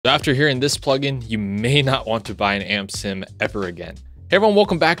After hearing this plugin, you may not want to buy an amp sim ever again. Hey everyone,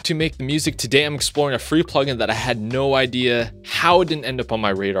 welcome back to Make the Music. Today I'm exploring a free plugin that I had no idea how it didn't end up on my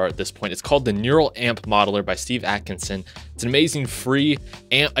radar at this point. It's called the Neural Amp Modeler by Steve Atkinson. It's an amazing free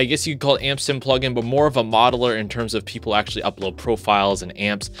amp, I guess you could call it amp sim plugin, but more of a modeler in terms of people actually upload profiles and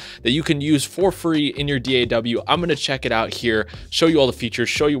amps that you can use for free in your DAW. I'm gonna check it out here, show you all the features,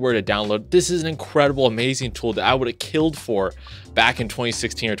 show you where to download. This is an incredible, amazing tool that I would have killed for back in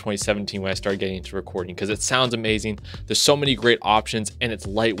 2016 or 2017 when I started getting into recording, because it sounds amazing. There's so many great options and it's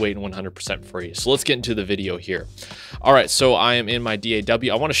lightweight and 100% free. So let's get into the video here. All right, so I am in my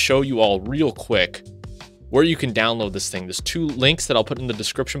DAW. I want to show you all real quick where you can download this thing. There's two links that I'll put in the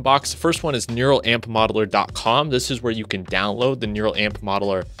description box. The first one is neuralampmodeler.com. This is where you can download the Neural Amp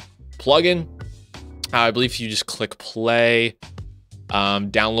Modeler plugin. I believe if you just click play,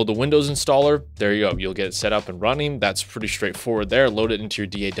 download the Windows installer, there you go, you'll get it set up and running. That's pretty straightforward there. Load it into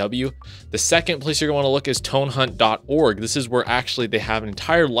your DAW. The second place you're going to want to look is tonehunt.org. This is where actually they have an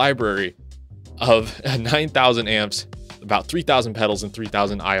entire library of 9,000 amps, about 3,000 pedals and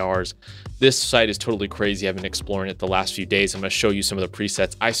 3,000 IRs. This site is totally crazy. I've been exploring it the last few days. I'm going to show you some of the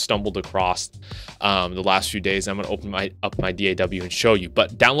presets I stumbled across the last few days. I'm going to open up my DAW and show you.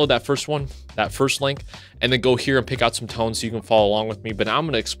 But download that first one, that first link, and then go here and pick out some tones so you can follow along with me. But now I'm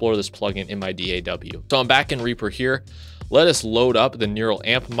going to explore this plugin in my DAW. So I'm back in Reaper here. Let us load up the Neural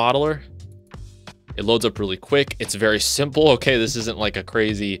Amp Modeler. It loads up really quick. It's very simple. Okay, this isn't like a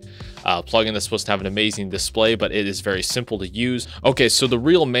crazy plugin that's supposed to have an amazing display, but it is very simple to use. Okay, so the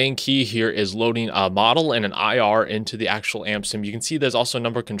real main key here is loading a model and an IR into the actual amp sim. You can see there's also a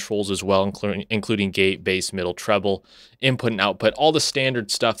number of controls as well, including gate, bass, middle, treble, input and output, all the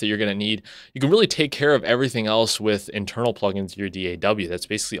standard stuff that you're going to need. You can really take care of everything else with internal plugins to your DAW. That's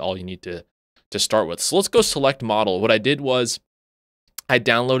basically all you need to start with. So let's go select model. What I did was I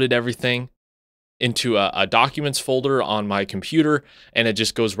downloaded everything into a documents folder on my computer, and it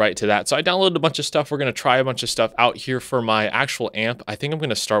just goes right to that. So I downloaded a bunch of stuff. We're going to try a bunch of stuff out here for my actual amp. I think I'm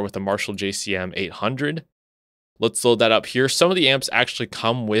going to start with the Marshall JCM 800. Let's load that up here. Some of the amps actually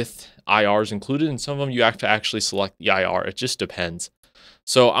come with IRs included, and some of them you have to actually select the IR. It just depends.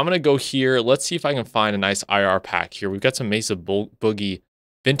 So I'm going to go here. Let's see if I can find a nice IR pack here. We've got some Mesa Boogie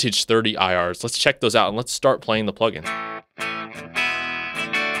Vintage 30 IRs. Let's check those out and let's start playing the plugin.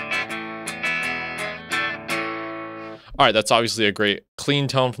 All right, that's obviously a great clean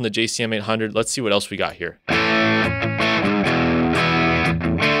tone from the JCM 800. Let's see what else we got here.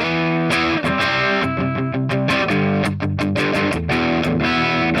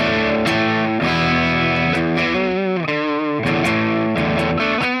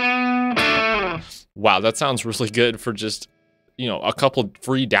 Wow, that sounds really good for just, you know, a couple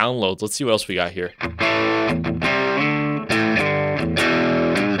free downloads. Let's see what else we got here.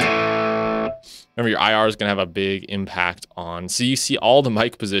 Remember, your IR is going to have a big impact on. So you see all the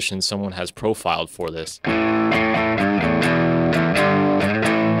mic positions someone has profiled for this.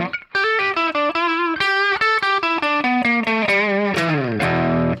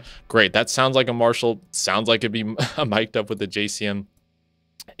 Great. That sounds like a Marshall. Sounds like it'd be mic'd up with the JCM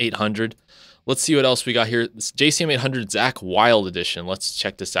 800. Let's see what else we got here. This JCM 800 Zach Wild Edition. Let's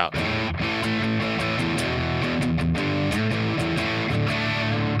check this out.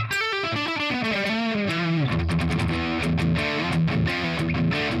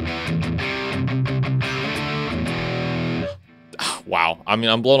 Wow, I mean,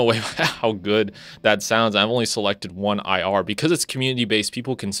 I'm blown away by how good that sounds. I've only selected one IR because it's community-based.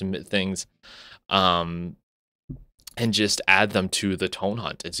 People can submit things and just add them to the Tone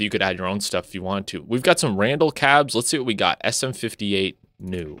Hunt. And so you could add your own stuff if you wanted to. We've got some Randall cabs. Let's see what we got. SM58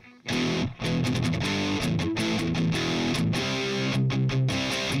 new.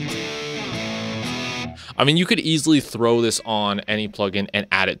 I mean, you could easily throw this on any plugin and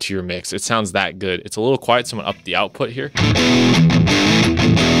add it to your mix. It sounds that good. It's a little quiet, so I'm gonna up the output here.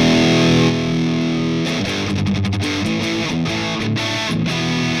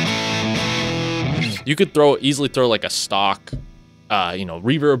 You could easily throw like a stock, you know,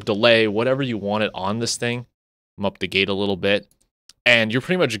 reverb, delay, whatever you wanted on this thing. I'm up the gate a little bit, and you're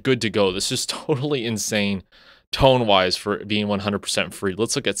pretty much good to go. This is totally insane tone-wise for being 100% free.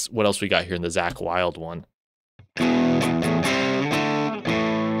 Let's look at what else we got here in the Zach Wild one.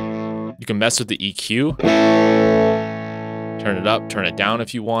 You can mess with the EQ. Turn it up, turn it down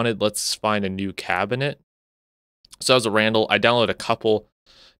if you wanted. Let's find a new cabinet. So as a Randall, I downloaded a couple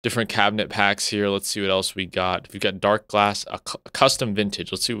different cabinet packs here. Let's see what else we got. We've got dark glass, a custom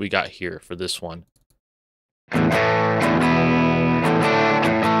vintage. Let's see what we got here for this one.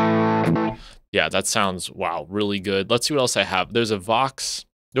 Yeah, that sounds, wow, really good. Let's see what else I have. There's a Vox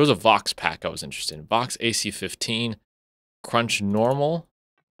There was a Vox pack I was interested in. Vox AC15, Crunch Normal.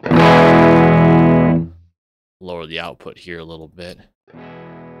 Lower the output here a little bit.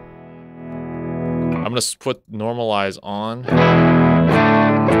 I'm gonna put normalize on.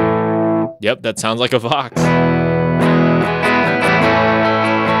 Yep, that sounds like a Vox.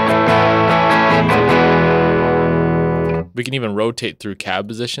 We can even rotate through cab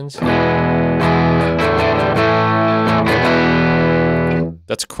positions.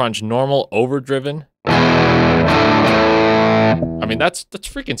 That's crunch normal, overdriven. I mean, that's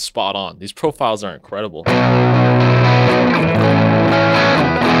freaking spot on. These profiles are incredible.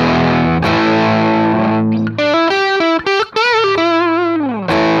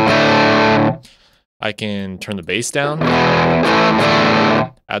 I can turn the bass down,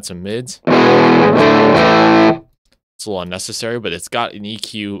 add some mids. It's a little unnecessary, but it's got an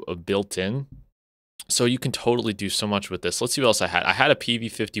EQ built in. So you can totally do so much with this. Let's see what else I had. I had a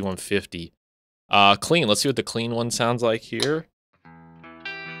PV5150. Clean. Let's see what the clean one sounds like here.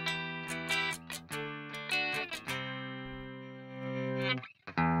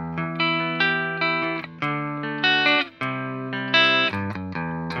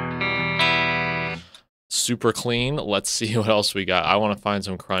 Super clean. Let's see what else we got. I want to find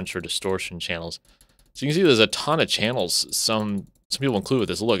some crunch or distortion channels. So you can see there's a ton of channels. Some people include with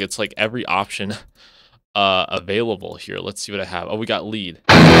this. Look, it's like every option available here. Let's see what I have. Oh, we got lead.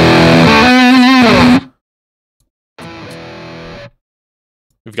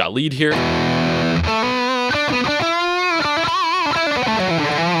 We've got lead here.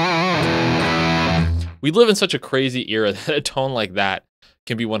 We live in such a crazy era that a tone like that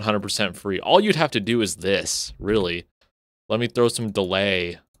can be 100% free. All you'd have to do is this, really. Let me throw some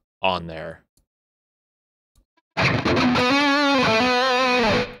delay on there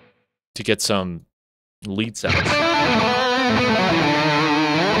to get some lead sounds.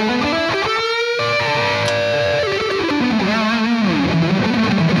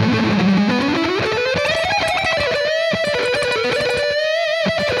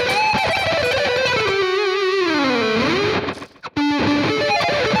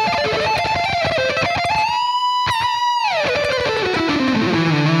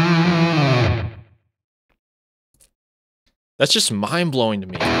 That's just mind-blowing to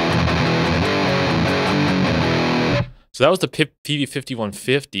me. So that was the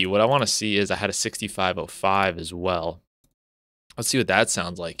PV5150. What I want to see is I had a 6505 as well. Let's see what that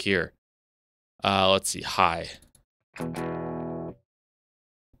sounds like here. Let's see, high. You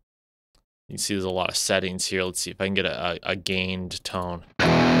can see there's a lot of settings here. Let's see if I can get a gained tone.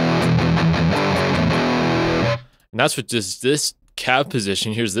 And that's what just this cab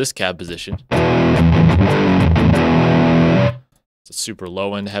position. Here's this cab position. It's a super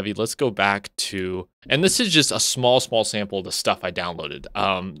low end heavy. Let's go back to, and this is just a small sample of the stuff I downloaded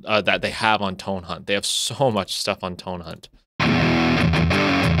that they have on Tone Hunt. They have so much stuff on Tone Hunt.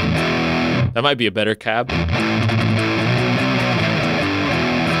 That might be a better cab.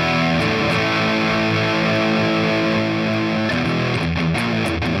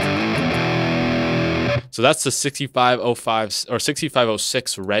 So that's the 6505 or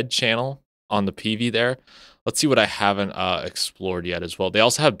 6506 red channel on the PV there. Let's see what I haven't explored yet as well. They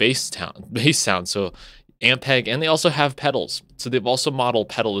also have bass sound, so Ampeg, and they also have pedals. So they've also modeled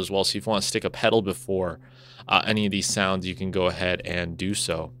pedal as well. So if you want to stick a pedal before any of these sounds, you can go ahead and do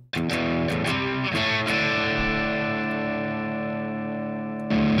so.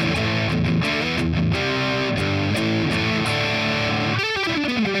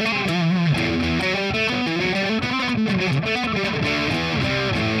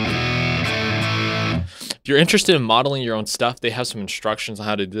 If you're interested in modeling your own stuff, they have some instructions on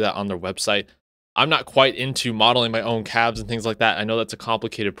how to do that on their website. I'm not quite into modeling my own cabs and things like that. I know that's a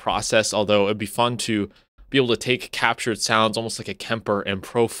complicated process, although it'd be fun to be able to take captured sounds almost like a Kemper and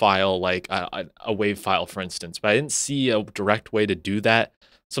profile like a wave file, for instance. But I didn't see a direct way to do that.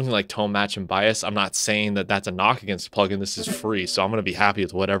 Something like tone match and bias. I'm not saying that that's a knock against the plugin. This is free, so I'm going to be happy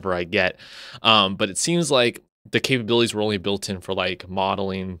with whatever I get. But it seems like the capabilities were only built in for like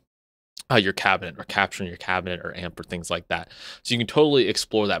modeling your cabinet or capturing your cabinet or amp or things like that. So you can totally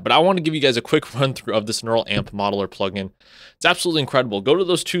explore that. But I want to give you guys a quick run through of this neural amp modeler plugin. It's absolutely incredible. Go to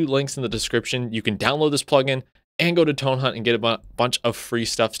those two links in the description. You can download this plugin and go to Tone Hunt and get a bunch of free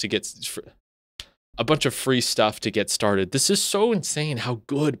stuff to get started. This is so insane how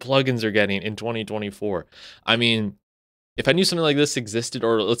good plugins are getting in 2024. I mean, If I knew something like this existed,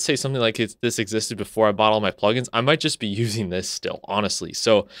 or let's say something like this existed before I bought all my plugins, I might just be using this still, honestly.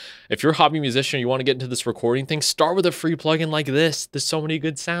 So if you're a hobby musician, you want to get into this recording thing, start with a free plugin like this. There's so many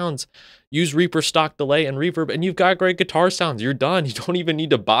good sounds. Use Reaper stock delay and reverb, and you've got great guitar sounds. You're done. You don't even need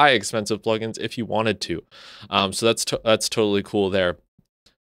to buy expensive plugins if you wanted to. So that's totally cool there.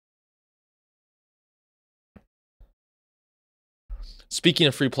 Speaking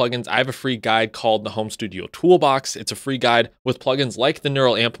of free plugins, I have a free guide called the Home Studio Toolbox. It's a free guide with plugins like the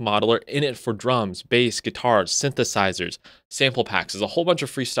Neural Amp Modeler in it for drums, bass, guitars, synthesizers, sample packs. There's a whole bunch of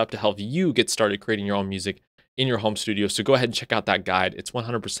free stuff to help you get started creating your own music in your home studio. So go ahead and check out that guide. It's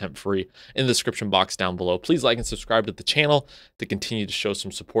 100% free in the description box down below. Please like and subscribe to the channel to continue to show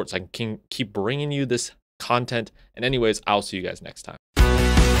some support so I can keep bringing you this content. And anyways, I'll see you guys next time.